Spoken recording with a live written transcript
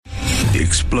The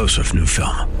explosive new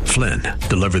film, Flynn,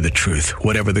 deliver the truth,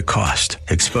 whatever the cost,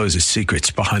 exposes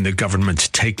secrets behind the government's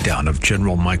takedown of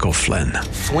General Michael Flynn.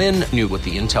 Flynn knew what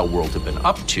the intel world had been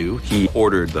up to. He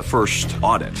ordered the first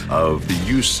audit of the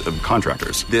use of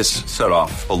contractors. This set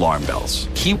off alarm bells.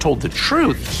 He told the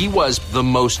truth. He was the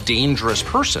most dangerous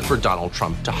person for Donald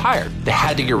Trump to hire. They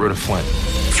had to get rid of Flynn.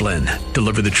 Flynn,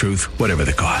 deliver the truth, whatever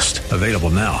the cost. Available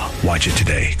now. Watch it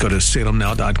today. Go to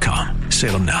salemnow.com.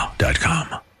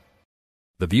 salemnow.com.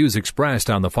 The views expressed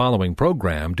on the following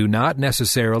program do not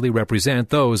necessarily represent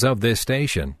those of this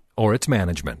station or its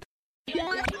management.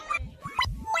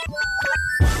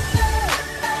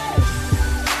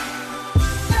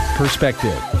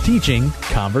 Perspective, teaching,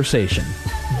 conversation.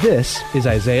 This is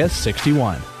Isaiah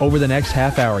 61. Over the next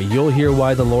half hour, you'll hear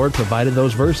why the Lord provided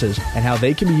those verses and how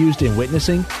they can be used in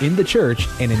witnessing, in the church,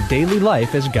 and in daily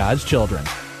life as God's children.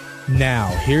 Now,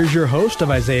 here's your host of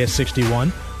Isaiah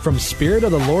 61 from Spirit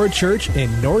of the Lord Church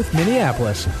in North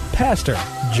Minneapolis, Pastor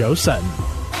Joe Sutton.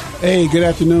 Hey, good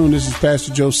afternoon. This is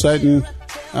Pastor Joe Sutton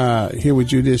here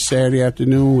with you this Saturday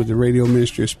afternoon with the radio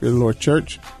ministry of Spirit of the Lord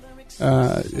Church.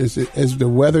 As the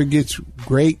weather gets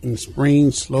great and spring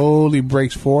slowly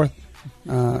breaks forth,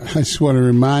 I just want to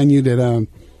remind you that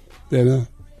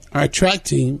our track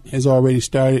team has already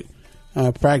started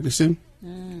practicing.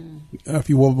 If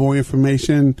you want more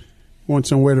information, want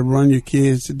somewhere to run your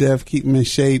kids to death, keep them in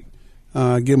shape,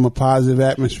 give them a positive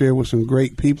atmosphere with some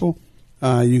great people,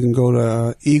 you can go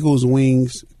to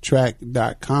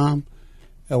eagleswingstrack.com,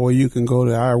 or you can go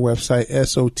to our website,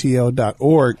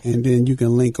 sotl.org, and then you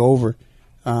can link over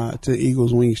to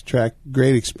Eagles Wings Track.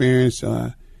 Great experience.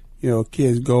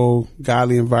 Kids go,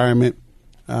 godly environment.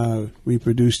 We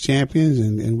produce champions,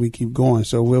 and we keep going.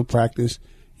 So we'll practice.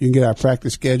 You can get our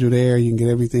practice schedule there. You can get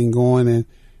everything going.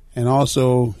 And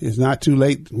also, it's not too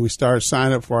late. We start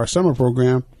signing up for our summer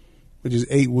program, which is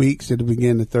 8 weeks. It'll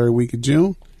begin the third week of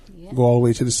June, go all the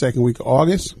way to the second week of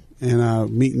August,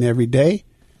 and meeting every day.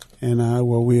 And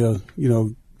where we'll,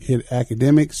 hit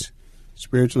academics,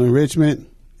 spiritual enrichment,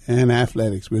 and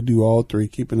athletics. We'll do all three,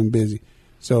 keeping them busy.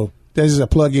 So this is a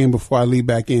plug-in before I leave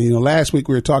back in. Last week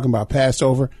we were talking about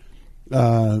Passover.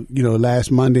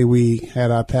 Last Monday we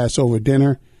had our Passover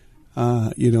dinner.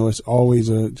 It's always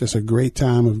just a great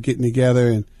time of getting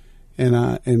together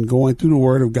and going through the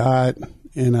Word of God,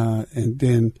 and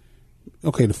then,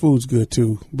 okay, the food's good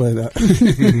too, but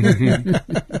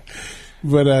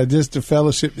but just to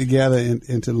fellowship together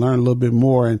and to learn a little bit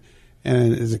more, and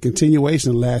as a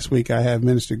continuation of last week, I have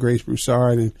Minister Grace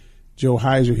Broussard and Joe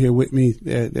Heiser here with me.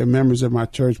 They're members of my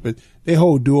church, but they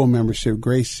hold dual membership.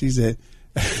 Grace, she's at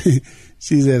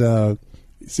Seed of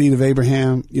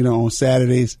Abraham, on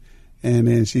Saturdays. And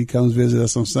then she comes visit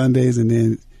us on Sundays, and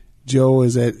then Joe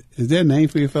is there a name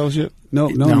for your fellowship? No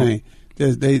name.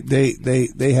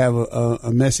 They have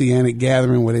a messianic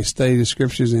gathering where they study the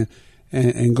scriptures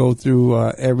and go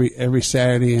through every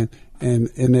Saturday and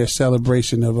in their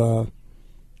celebration of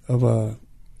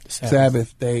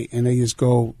Sabbath day, and they just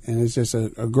go, and it's just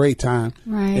a great time.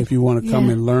 Right. If you want to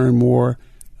come and learn more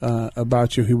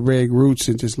about your Hebraic roots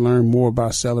and just learn more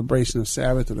about celebration of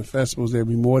Sabbath or the festivals, they'll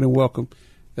be more than welcome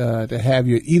to have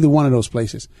you either one of those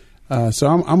places. So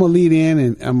I'm going to lead in,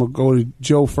 and I'm going to go to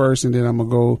Joe first, and then I'm going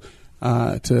to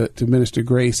go to Minister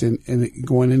Grace and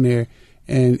going in there.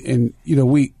 And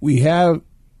we have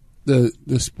the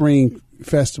spring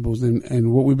festivals,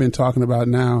 and what we've been talking about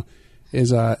now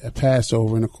is a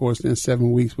Passover, and of course in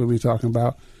 7 weeks we'll be talking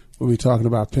about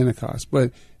Pentecost.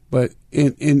 But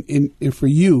in for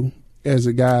you as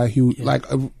a guy who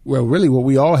really what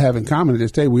we all have in common at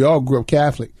this day, we all grew up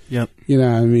Catholic. Yep. You know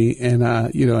what I mean? And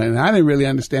and I didn't really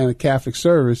understand the Catholic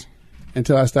service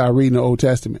until I started reading the Old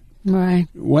Testament. Right.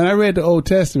 When I read the Old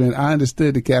Testament, I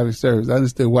understood the Catholic service. I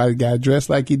understood why the guy dressed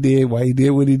like he did, why he did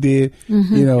what he did,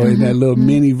 in that little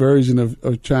mini version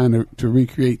of trying to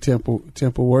recreate temple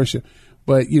worship.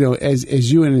 But,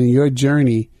 as you and in your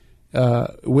journey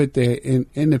with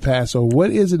in the Passover, what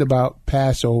is it about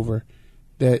Passover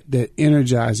that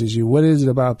energizes you? What is it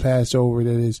about Passover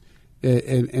that is,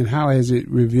 and how has it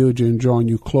revealed you and drawn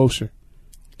you closer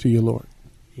to your Lord?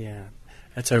 Yeah,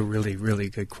 that's a really, really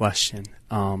good question.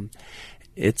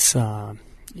 It's a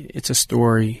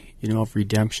story, of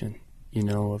redemption,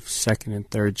 of second and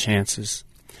third chances.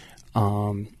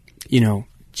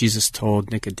 Jesus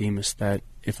told Nicodemus that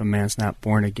if a man's not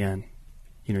born again,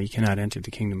 you cannot enter the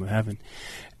kingdom of heaven.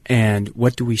 And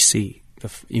what do we see?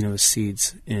 The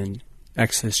seeds in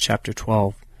Exodus chapter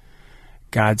 12.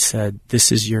 God said,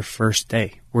 "This is your first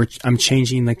day. I'm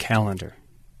changing the calendar,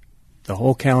 the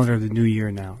whole calendar of the new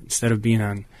year now. Instead of being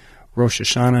on Rosh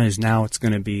Hashanah, it's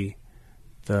going to be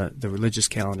the religious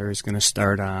calendar is going to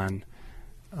start on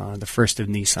the first of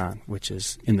Nisan, which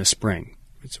is in the spring.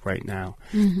 It's right now.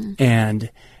 Mm-hmm.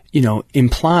 And,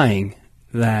 implying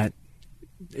that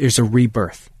there's a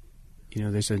rebirth.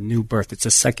 There's a new birth. It's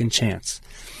a second chance.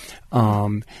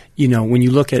 When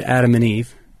you look at Adam and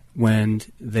Eve, when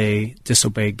they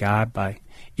disobeyed God by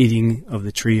eating of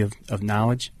the tree of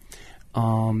knowledge,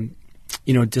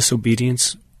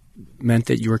 disobedience meant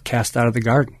that you were cast out of the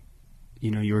garden.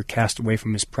 You were cast away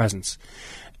from his presence.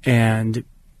 And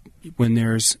when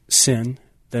there's sin,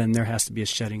 then there has to be a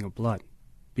shedding of blood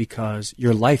because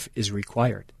your life is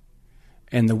required.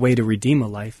 And the way to redeem a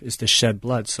life is to shed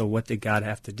blood. So what did God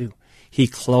have to do? He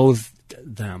clothed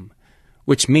them,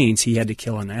 which means he had to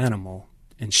kill an animal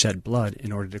and shed blood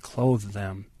in order to clothe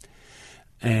them.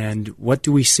 And what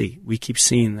do we see? We keep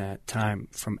seeing that time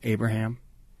from Abraham,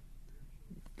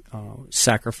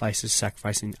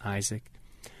 sacrificing Isaac,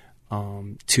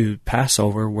 to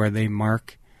Passover, where they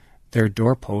mark their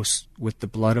doorposts with the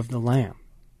blood of the Lamb.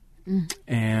 Mm.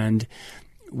 And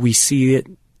we see it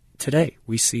today.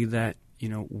 We see that,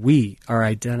 we are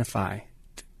identified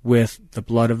with the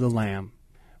blood of the Lamb.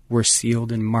 We're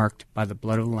sealed and marked by the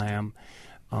blood of the Lamb,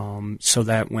 so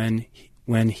that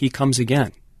when he comes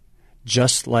again,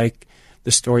 just like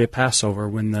the story of Passover,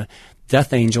 when the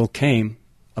death angel came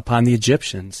upon the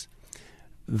Egyptians,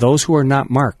 those who are not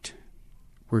marked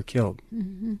were killed.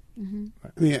 Mm-hmm. Mm-hmm.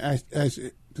 I mean, I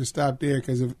to stop there,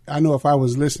 because I know if I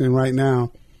was listening right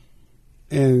now,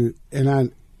 and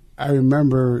I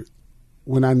remember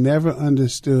when I never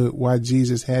understood why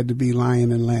Jesus had to be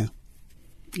lion and lamb.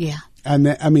 Yeah. I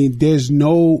mean, there's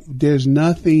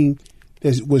nothing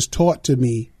that was taught to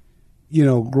me,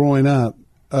 growing up,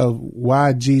 of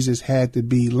why Jesus had to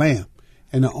be lamb.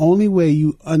 And the only way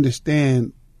you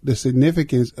understand the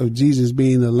significance of Jesus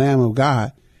being the Lamb of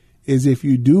God is if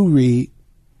you do read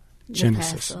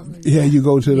Genesis. Yeah, you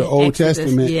go to the Old Exodus,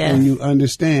 Testament, yeah. and you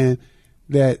understand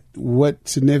that what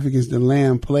significance the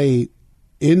Lamb played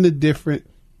in the different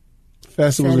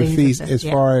festivals and feasts, as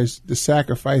far as the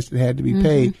sacrifice that had to be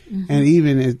paid. Mm-hmm. And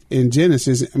even in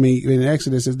Genesis, in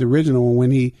Exodus is the original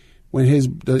one, it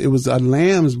was a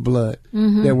lamb's blood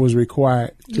that was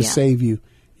required to save you.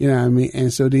 You know what I mean?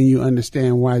 And so then you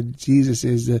understand why Jesus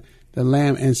is the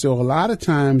lamb. And so a lot of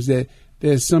times that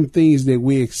there's some things that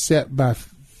we accept by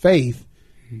faith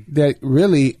that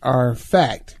really are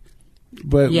fact,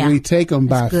 but we take them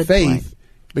by faith point.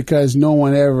 Because no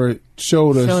one ever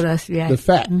showed us the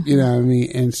fact. Mm-hmm. You know what I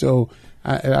mean? And so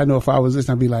I know if I was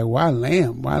listening, I'd be like, why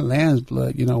lamb? Why lamb's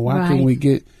blood? Why couldn't we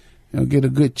get a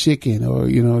good chicken or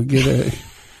get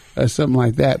a something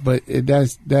like that? But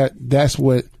that's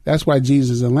why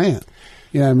Jesus is a lamb.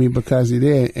 You know what I mean? Because he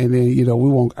did, and then we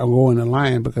won't go in the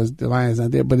lion because the lion's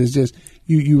not there. But it's just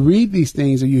you read these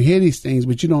things or you hear these things,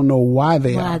 but you don't know why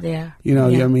they are. You know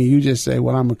what I mean? You just say,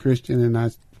 well, I'm a Christian and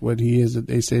that's what he is.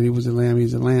 They said he was a lamb,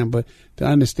 he's a lamb. But to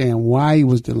understand why he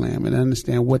was the lamb and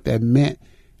understand what that meant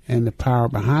and the power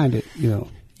behind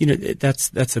it,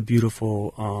 that's a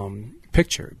beautiful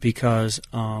picture, because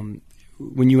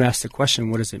when you ask the question,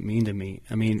 what does it mean to me?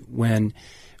 I mean, when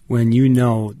you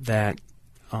know that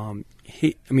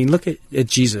look at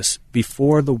Jesus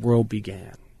before the world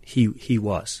began. He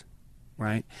was,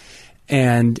 right?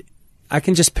 And I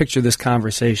can just picture this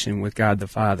conversation with God the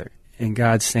Father, and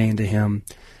God saying to him,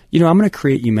 I'm going to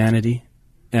create humanity,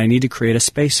 and I need to create a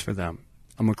space for them.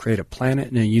 I'm going to create a planet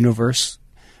and a universe,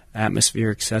 atmosphere,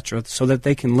 etc., so that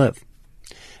they can live.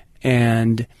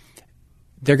 And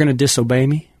they're going to disobey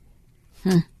me,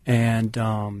 and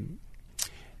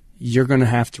you're going to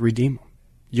have to redeem them.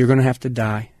 You're going to have to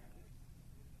die,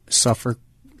 suffer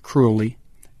cruelly,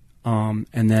 and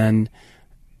then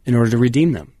in order to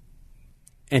redeem them.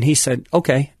 And he said,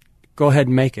 okay, go ahead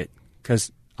and make it,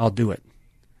 because I'll do it.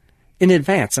 In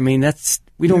advance. I mean,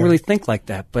 we don't really think like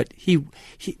that, but he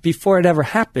before it ever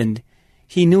happened,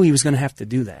 he knew he was going to have to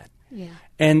do that. Yeah.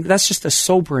 And that's just a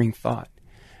sobering thought.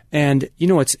 And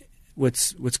what's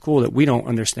cool that we don't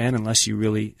understand unless you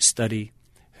really study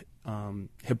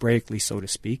Hebraically, so to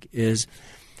speak, is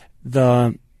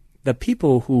the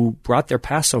people who brought their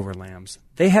Passover lambs,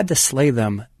 they had to slay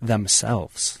them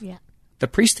themselves. Yeah. The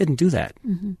priest didn't do that.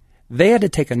 Mm-hmm. They had to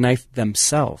take a knife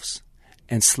themselves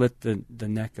and slit the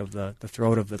neck of the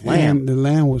throat of the lamb. And the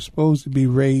lamb was supposed to be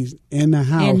raised in the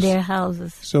house. In their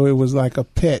houses. So it was like a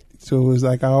pet. So it was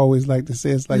like, I always like to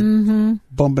say, it's like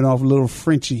bumping off a little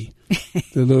Frenchie.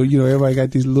 The little, everybody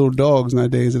got these little dogs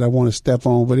nowadays that I want to step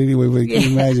on. But anyway, can you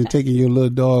imagine taking your little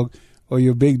dog or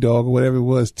your big dog or whatever it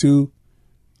was to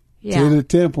the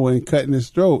temple and cutting his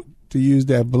throat use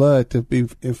that blood to be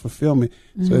in fulfillment.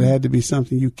 Mm-hmm. So it had to be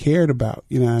something you cared about.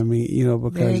 You know what I mean? You know,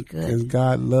 because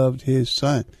God loved His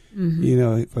Son. Mm-hmm. You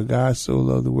know, for God so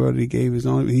loved the world, He gave His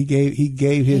own. He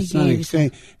gave His Son in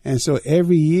exchange. And so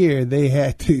every year they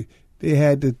had to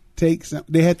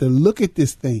look at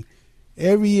this thing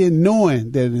every year,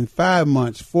 knowing that in 5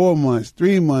 months, 4 months,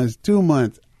 3 months, 2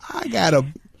 months,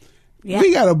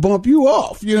 we gotta bump you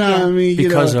off. You know what I mean?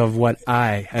 Because of what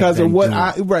I have been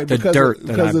doing.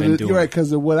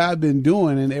 Because of what I've been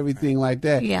doing and everything like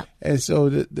that. Yeah. And so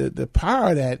the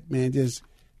power of that, man, just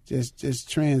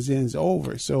transcends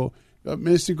over. So,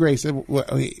 Mr. Grace,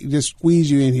 just squeeze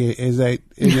you in here is that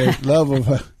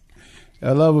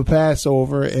love of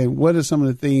Passover, and what are some of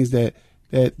the things that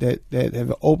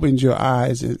have opened your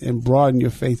eyes and broadened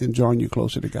your faith and drawn you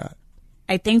closer to God?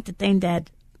 I think the thing that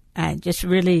just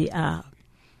really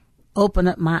opened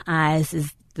up my eyes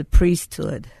is the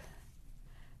priesthood.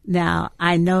 Now,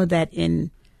 I know that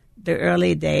in the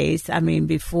early days, I mean,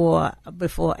 before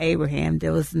Abraham,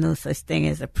 there was no such thing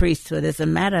as a priesthood. As a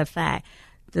matter of fact,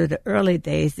 through the early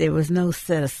days, there was no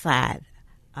set aside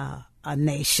a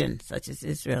nation such as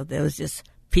Israel. There was just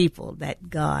people that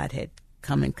God had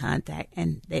come in contact,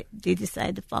 and they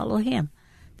decided to follow Him.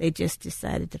 They just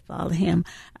decided to follow Him.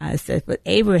 But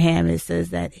Abraham, it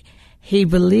says that he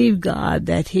believed God,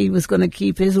 that He was going to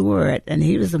keep His word, and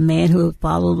he was a man who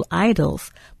followed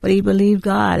idols. But he believed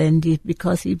God, and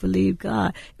because he believed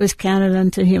God, it was counted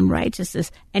unto him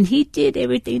righteousness. And he did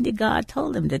everything that God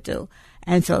told him to do.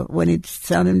 And so when He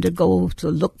told him to go to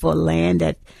look for land,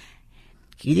 that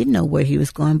he didn't know where he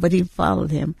was going, but he followed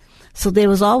Him. So there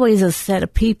was always a set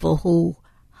of people who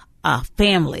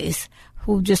families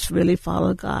who just really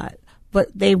followed God. But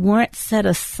they weren't set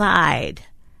aside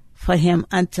for Him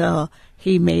until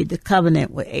He made the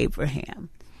covenant with Abraham.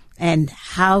 And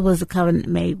how was the covenant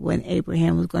made? When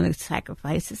Abraham was going to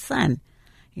sacrifice his son,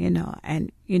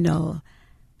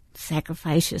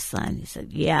 sacrifice your son. He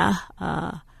said,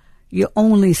 your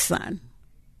only son.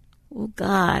 Well,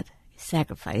 God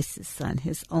sacrificed His son,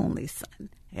 His only son.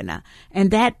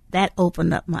 And that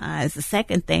opened up my eyes. The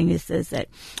second thing, it says that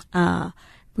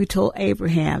we told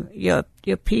Abraham, your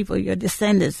people, your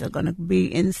descendants are going to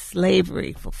be in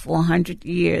slavery for 400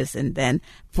 years, and then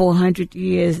 400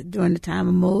 years during the time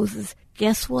of Moses.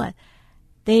 Guess what?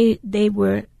 They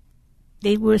were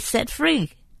set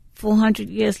free 400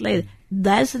 years later.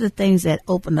 Those are the things that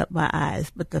opened up my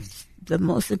eyes. But the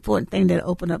most important thing that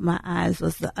opened up my eyes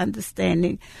was the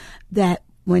understanding that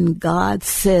when God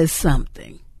says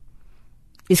something,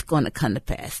 it's going to come to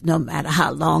pass, no matter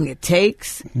how long it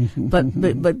takes.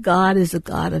 But God is a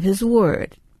God of His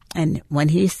word. And when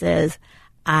He says,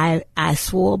 I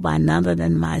swore by none other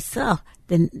than myself,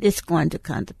 then it's going to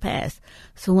come to pass.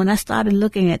 So when I started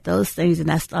looking at those things,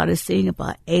 and I started seeing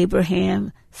about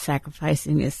Abraham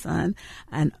sacrificing his son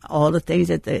and all the things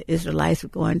that the Israelites were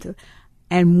going to,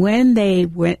 and when they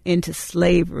went into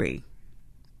slavery,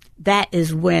 that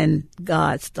is when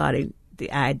God started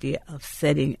the idea of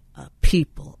setting a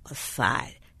people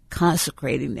aside,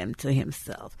 consecrating them to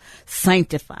Himself,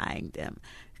 sanctifying them,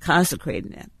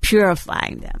 consecrating them,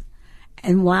 purifying them.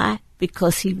 And why?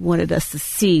 Because He wanted us to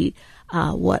see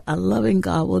what a loving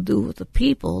God will do with the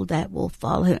people that will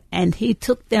follow Him. And He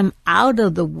took them out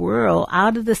of the world,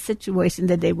 out of the situation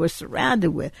that they were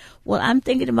surrounded with. Well, I'm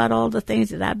thinking about all the things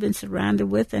that I've been surrounded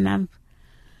with, and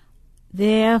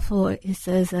therefore, it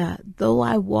says, though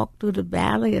I walk through the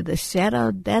valley of the shadow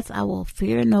of death, I will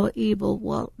fear no evil.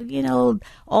 Well,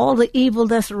 all the evil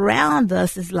that's around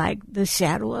us is like the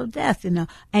shadow of death,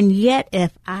 And yet,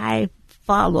 if I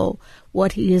follow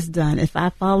what He has done, if I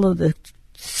follow the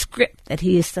script that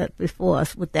He has set before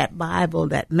us with that Bible,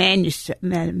 that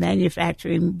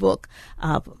manufacturing book,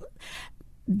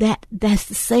 that's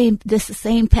the same. That's the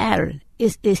same pattern.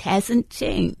 It hasn't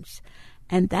changed.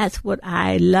 And that's what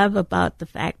I love about the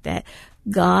fact that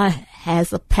God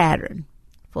has a pattern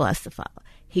for us to follow.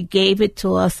 He gave it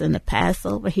to us in the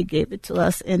Passover. He gave it to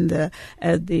us in the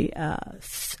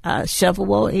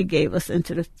Shavuot. He gave us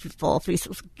into the fall feast.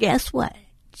 Guess what?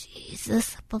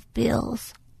 Jesus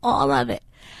fulfills all of it.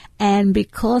 And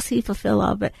because He fulfilled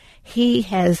all of it, He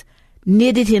has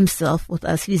knitted Himself with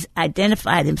us. He's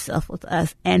identified Himself with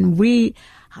us. And we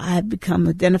have become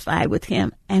identified with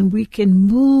Him. And we can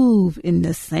move in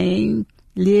the same,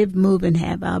 live, move, and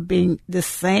have our being the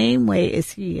same way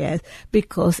as He has,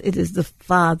 because it is the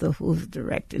Father who's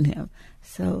directing Him.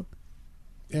 So,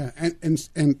 yeah,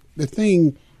 and the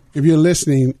thing, if you're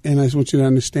listening, and I just want you to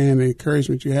understand the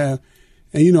encouragement you have,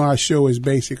 and our show is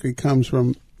basically comes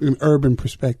from an urban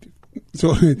perspective,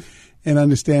 so and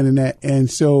understanding that,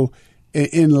 and so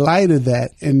in light of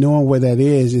that, and knowing what that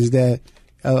is that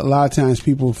a lot of times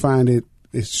people find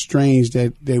it's strange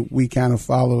that we kind of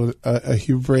follow a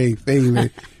Hebraic thing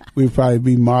that we'd probably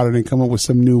be modern and come up with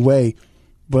some new way.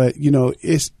 But,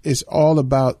 it's all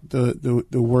about the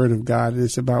Word of God.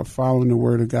 It's about following the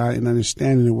Word of God and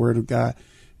understanding the Word of God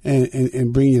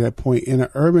and bringing you to that point. In an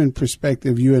urban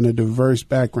perspective, you're in a diverse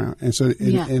background. And so,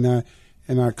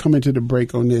 and I come into the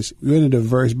break on this, we're in a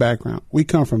diverse background. We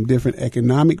come from different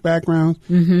economic backgrounds,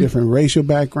 different racial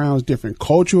backgrounds, different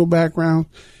cultural backgrounds.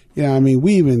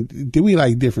 We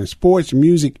like different sports,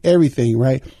 music, everything,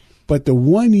 right? But the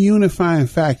one unifying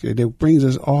factor that brings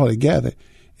us all together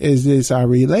is our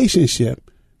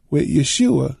relationship with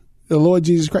Yeshua, the Lord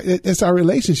Jesus Christ. That's our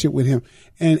relationship with him.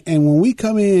 And when we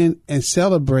come in and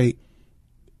celebrate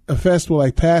a festival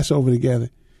like Passover together,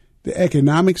 the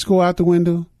economics go out the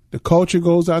window, the culture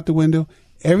goes out the window,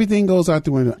 everything goes out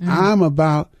the window. I'm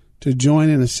about to join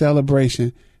in a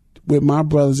celebration with my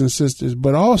brothers and sisters,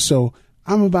 but also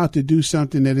I'm about to do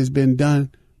something that has been done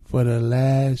for the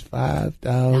last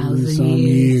 5,000 some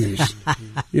years.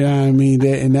 You know what I mean?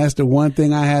 And that's the one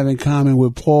thing I have in common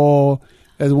with Paul.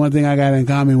 That's one thing I got in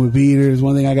common with Peter. There's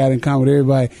one thing I got in common with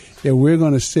everybody, that we're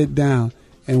going to sit down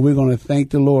and we're going to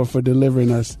thank the Lord for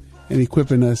delivering us and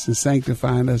equipping us and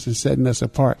sanctifying us and setting us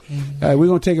apart. We're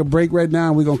going to take a break right now,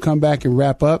 and we're going to come back and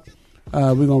wrap up.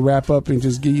 We're going to wrap up and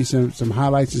just give you some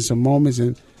highlights and some moments,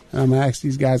 and I'm going to ask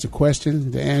these guys a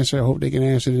question to answer. I hope they can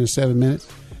answer it in 7 minutes.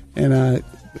 And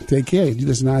take care. You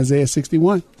listen to Isaiah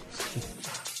 61.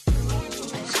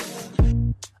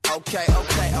 Okay.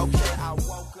 I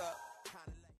woke up.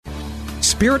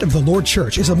 Spirit of the Lord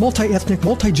Church is a multi-ethnic,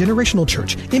 multi-generational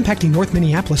church impacting North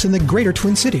Minneapolis and the greater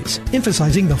Twin Cities,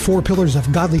 emphasizing the 4 pillars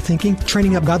of godly thinking,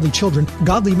 training up godly children,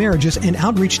 godly marriages, and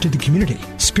outreach to the community.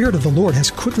 Spirit of the Lord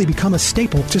has quickly become a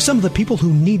staple to some of the people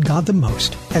who need God the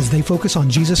most. As they focus on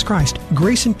Jesus Christ,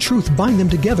 grace and truth bind them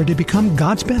together to become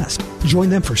God's best.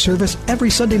 Join them for service every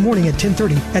Sunday morning at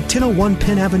 10:30 at 1001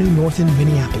 Penn Avenue North in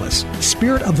Minneapolis.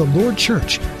 Spirit of the Lord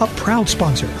Church, a proud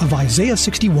sponsor of Isaiah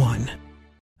 61.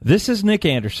 This is Nick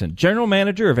Anderson, General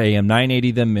Manager of AM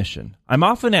 980 The Mission. I'm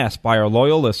often asked by our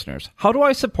loyal listeners, how do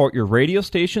I support your radio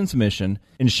station's mission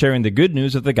in sharing the good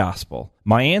news of the gospel?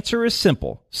 My answer is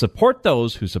simple. Support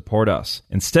those who support us.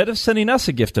 Instead of sending us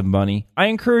a gift of money, I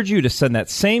encourage you to send that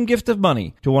same gift of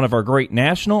money to one of our great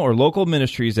national or local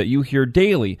ministries that you hear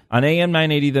daily on AM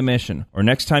 980 The Mission. Or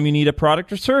next time you need a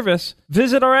product or service,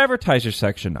 visit our advertiser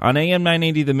section on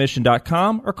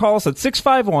am980themission.com or call us at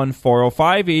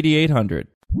 651-405-8800.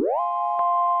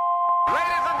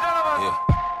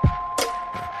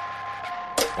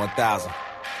 1,000.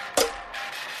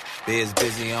 Biz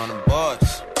busy on the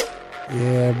boards.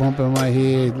 Yeah, bumping my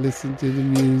head, listen to the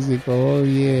music. Oh,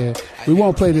 yeah. We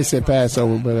won't play this at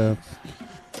Passover, but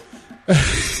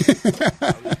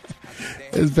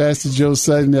it's Pastor Joe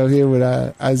Sutton up here with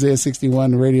Isaiah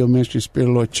 61, the radio ministry, Spirit of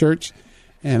the Lord Church.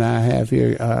 And I have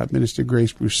here Minister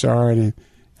Grace Broussard and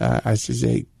I should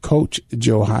say Coach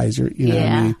Joe Heiser. You know what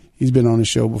I mean? He's been on the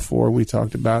show before. We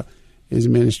talked about his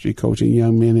ministry, coaching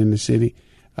young men in the city.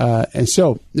 And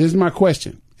so this is my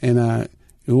question. And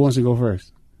who wants to go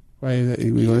first? Right,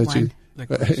 we go let you.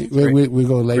 We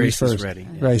go ladies Grace first. is ready.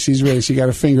 Right, she's ready. She got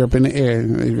her finger up in the air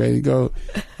and ready to go.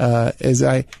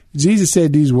 Jesus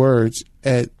said these words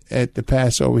at the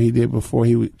Passover he did before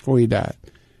he died,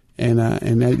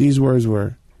 and these words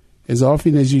were, "As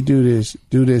often as you do this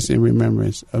in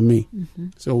remembrance of me." Mm-hmm.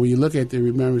 So when you look at the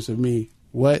remembrance of me,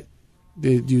 what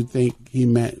did you think he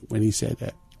meant when he said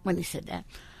that? When he said that,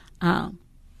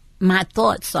 my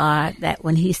thoughts are that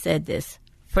when he said this,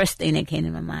 first thing that came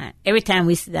to my mind, every time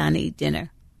we sit down to eat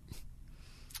dinner,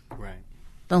 right?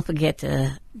 Don't forget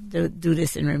to do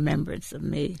this in remembrance of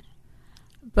me.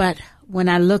 But when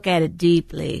I look at it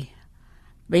deeply,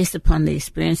 based upon the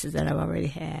experiences that I've already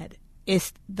had,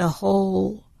 it's the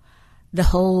whole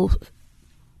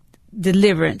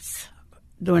deliverance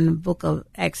during the book of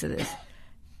Exodus.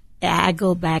 I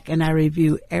go back and I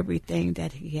review everything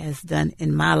that he has done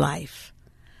in my life,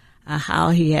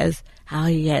 how he has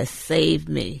saved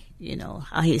me,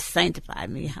 how he's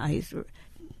sanctified me, how he's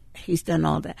done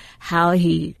all that, how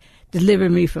he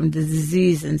delivered me from the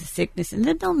disease and the sickness. And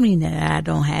that don't mean that I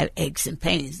don't have aches and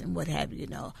pains and what have you,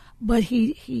 but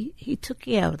he took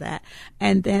care of that.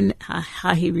 And then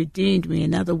how he redeemed me.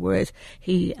 In other words,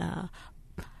 he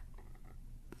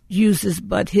uses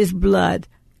his blood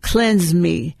cleansed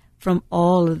me from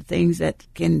all of the things that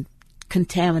can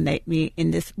contaminate me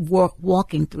in this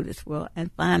walking through this world.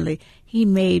 And finally, he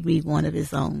made me one of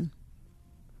his own.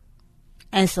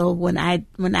 And so when I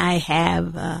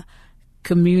have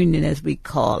communion, as we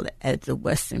call it, as the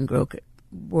Western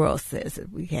world says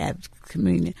that we have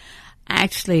communion,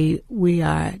 Actually, we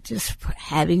are just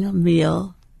having a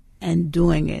meal and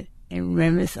doing it in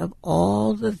remembrance of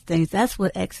all the things. That's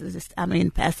what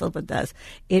Passover does.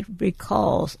 It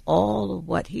recalls all of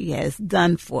what he has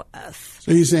done for us.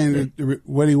 So you're saying that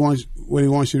what he wants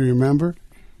you to remember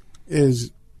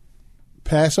is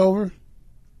Passover?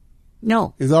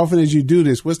 No. As often as you do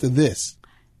this, what's the this?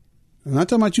 I'm not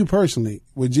talking about you personally.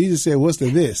 What Jesus said, what's the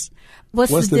this?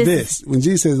 What's the this? When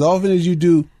Jesus says, as often as you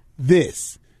do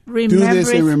this, do this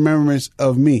in remembrance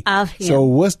of me. Of him. So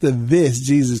what's the this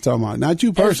Jesus is talking about? Not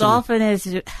you personally.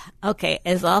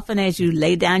 As often as you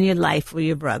lay down your life for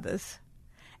your brothers,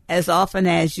 as often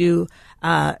as you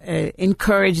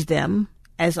encourage them,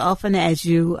 as often as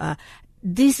you,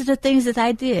 these are the things that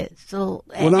I did. So,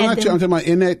 I'm talking about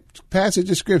in that passage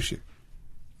of Scripture.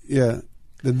 Yeah,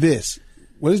 the this.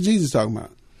 What is Jesus talking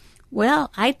about?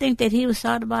 Well, I think that he was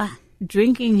talking about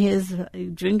drinking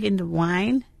the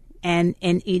wine and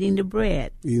eating the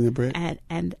bread. Eating the bread. I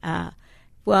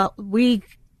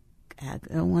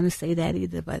don't want to say that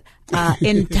either, but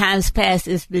in times past,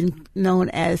 it's been known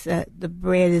as the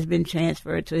bread has been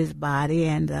transferred to his body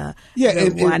and the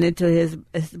wine into his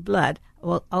blood.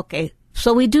 Well, okay,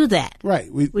 so we do that.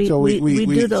 Right. We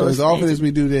do those so as often things. as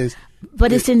we do this.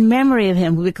 But it's in memory of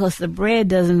him because the bread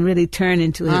doesn't really turn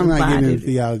into his body. I'm not getting into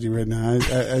theology right now.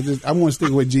 I want to stick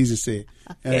with what Jesus said.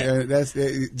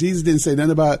 Okay. Jesus didn't say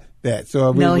nothing about that.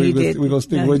 So we're going to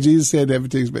stick with what Jesus said. That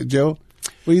particular. But Joe,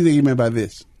 what do you think he meant by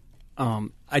this?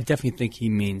 I definitely think he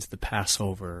means the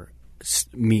Passover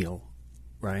meal,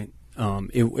 right?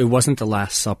 It wasn't the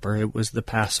Last Supper. It was the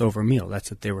Passover meal. That's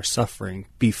what they were suffering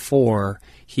before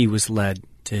he was led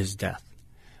to his death.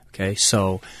 Okay,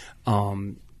 so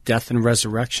death and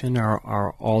resurrection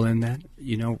are all in that.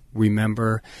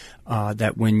 Remember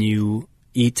that when you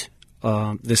eat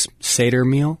this Seder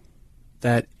meal,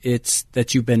 that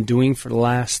you've been doing for the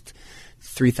last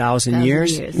 3,000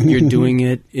 years. You're doing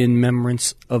it in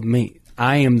remembrance of me.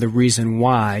 I am the reason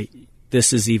why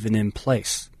this is even in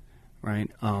place, right?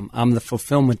 I'm the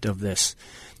fulfillment of this.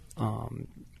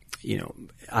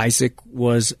 Isaac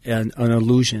was an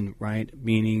illusion, right?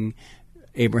 Meaning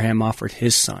Abraham offered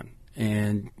his son,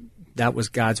 and that was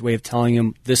God's way of telling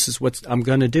him, this is what I'm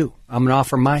going to do. I'm going to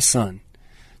offer my son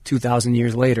 2,000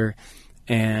 years later,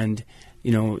 and,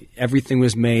 everything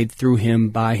was made through him,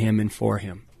 by him, and for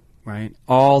him, right?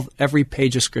 Every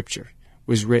page of Scripture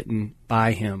was written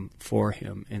by him, for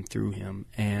him, and through him,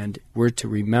 and we're to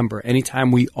remember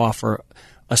anytime we offer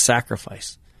a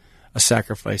sacrifice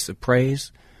of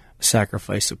praise, a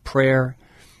sacrifice of prayer,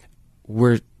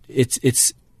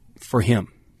 it's for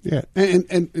him. Yeah,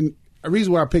 and a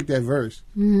reason why I picked that verse,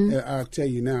 I'll tell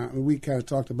you now. We kind of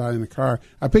talked about it in the car.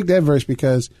 I picked that verse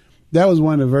because that was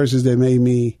one of the verses that made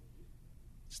me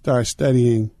start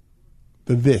studying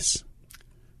the this.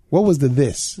 What was the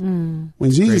this?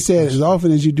 When Jesus said, as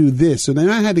often as you do this. So then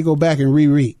I had to go back and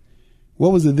reread.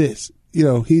 What was the this?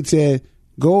 He said,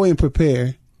 go and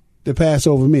prepare the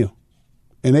Passover meal.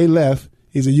 And they left.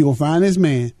 He said, you're going to find this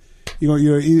man.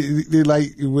 They're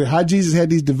like how Jesus had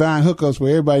these divine hookups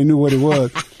where everybody knew what it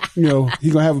was. He's going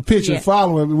to have a picture and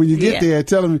follow him. And when you get there,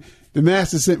 tell him the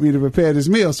master sent me to prepare this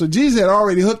meal. So Jesus had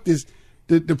already hooked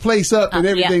the place up and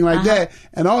everything that.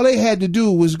 And all they had to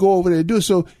do was go over there and do it.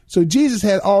 So Jesus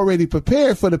had already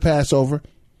prepared for the Passover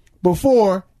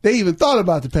before they even thought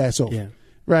about the Passover. Yeah.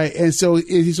 Right. And so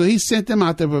he sent them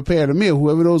out to prepare the meal,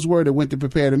 whoever those were that went to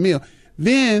prepare the meal.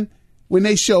 Then when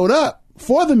they showed up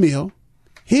for the meal,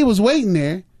 he was waiting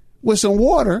there with some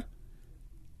water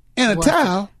and a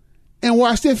towel and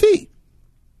washed their feet.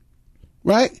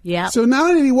 Right? Yeah. So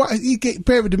not only did he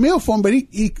prepared the meal for them, but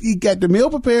he got the meal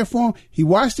prepared for them. He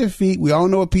washed their feet. We all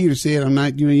know what Peter said. I'm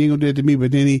not, you ain't gonna do it to me.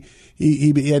 But then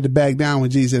he had to back down when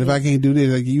Jesus said, if I can't do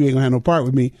this, you ain't gonna have no part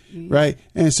with me. Mm-hmm. Right?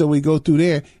 And so we go through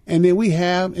there. And then we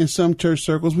have, in some church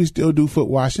circles, we still do foot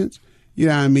washings. You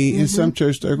know what I mean? Mm-hmm. In some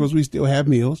church circles, we still have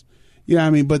meals. You know what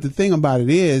I mean? But the thing about it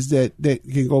is that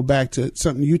can go back to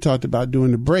something you talked about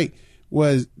during the break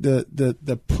was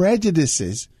the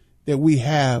prejudices that we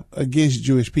have against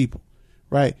Jewish people,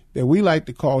 right? That we like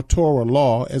to call Torah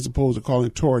law as opposed to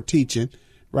calling Torah teaching,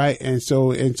 right? And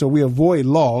so we avoid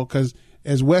law because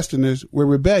as Westerners, we're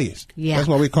rebellious. Yeah. That's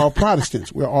why we call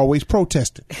Protestants. We're always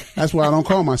protesting. That's why I don't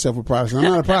call myself a Protestant.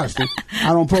 I'm not a Protestant. I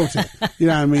don't protest. You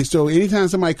know what I mean? So anytime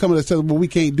somebody comes to us and says, well, we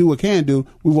can't do or can do,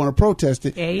 we want to protest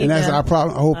it. And that's our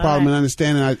problem, our whole problem in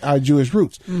understanding our Jewish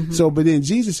roots. Mm-hmm. So, but then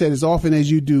Jesus said, as often as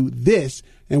you do this,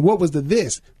 and what was the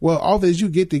this? Well, often as you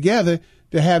get together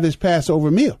to have this Passover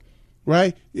meal,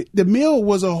 right? The meal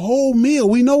was a whole meal.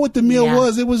 We know what the meal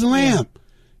was. It was lamb.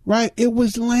 right? It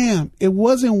was lamb. It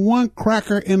wasn't one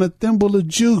cracker and a thimble of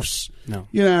juice. No.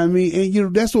 You know what I mean?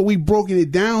 And, that's what we broken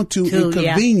it down to in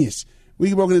convenience.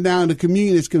 We broken it down to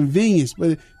communion as convenience,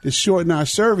 but to shorten our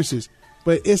services.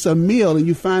 But it's a meal, and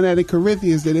you find out in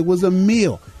Corinthians that it was a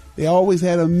meal. They always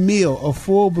had a meal, a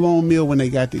full-blown meal when they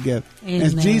got together. Amen.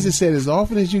 As Jesus said, as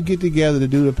often as you get together to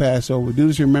do the Passover, do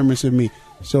this in remembrance of me.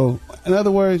 So, in other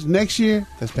words, next year,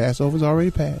 because Passover's already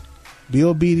passed, be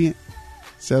obedient,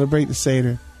 celebrate the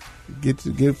Seder,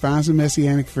 find some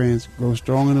Messianic friends, grow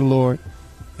strong in the Lord,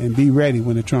 and be ready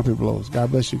when the trumpet blows.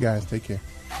 God bless you guys. Take care.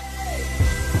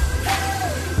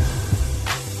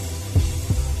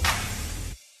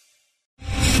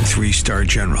 Three-star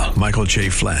General Michael J.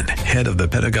 Flynn, head of the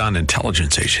Pentagon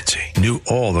Intelligence Agency, knew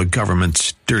all the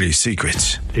government's dirty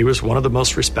secrets. He was one of the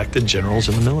most respected generals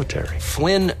in the military.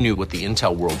 Flynn knew what the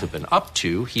intel world had been up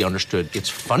to. He understood its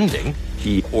funding.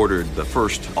 He ordered the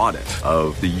first audit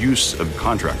of the use of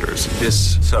contractors.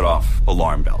 This set off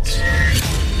alarm bells.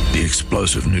 The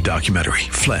explosive new documentary,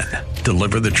 Flynn,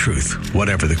 Deliver the Truth,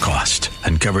 Whatever the Cost,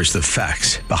 uncovers the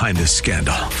facts behind this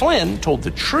scandal. Flynn told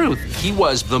the truth. He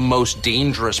was the most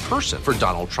dangerous person for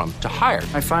Donald Trump to hire.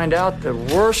 I find out the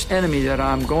worst enemy that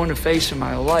I'm going to face in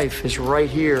my life is right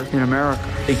here in America.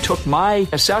 They took my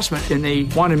assessment and they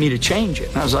wanted me to change it.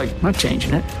 And I was like, I'm not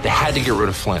changing it. They had to get rid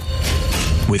of Flynn.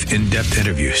 With in-depth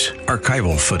interviews,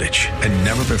 archival footage, and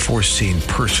never-before-seen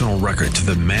personal records of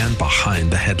the man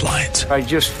behind the headlines. I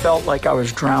just felt like I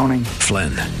was drowning.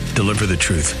 Flynn, Deliver the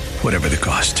Truth, Whatever the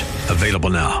Cost.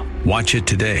 Available now. Watch it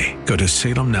today. Go to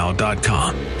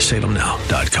salemnow.com.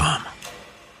 salemnow.com.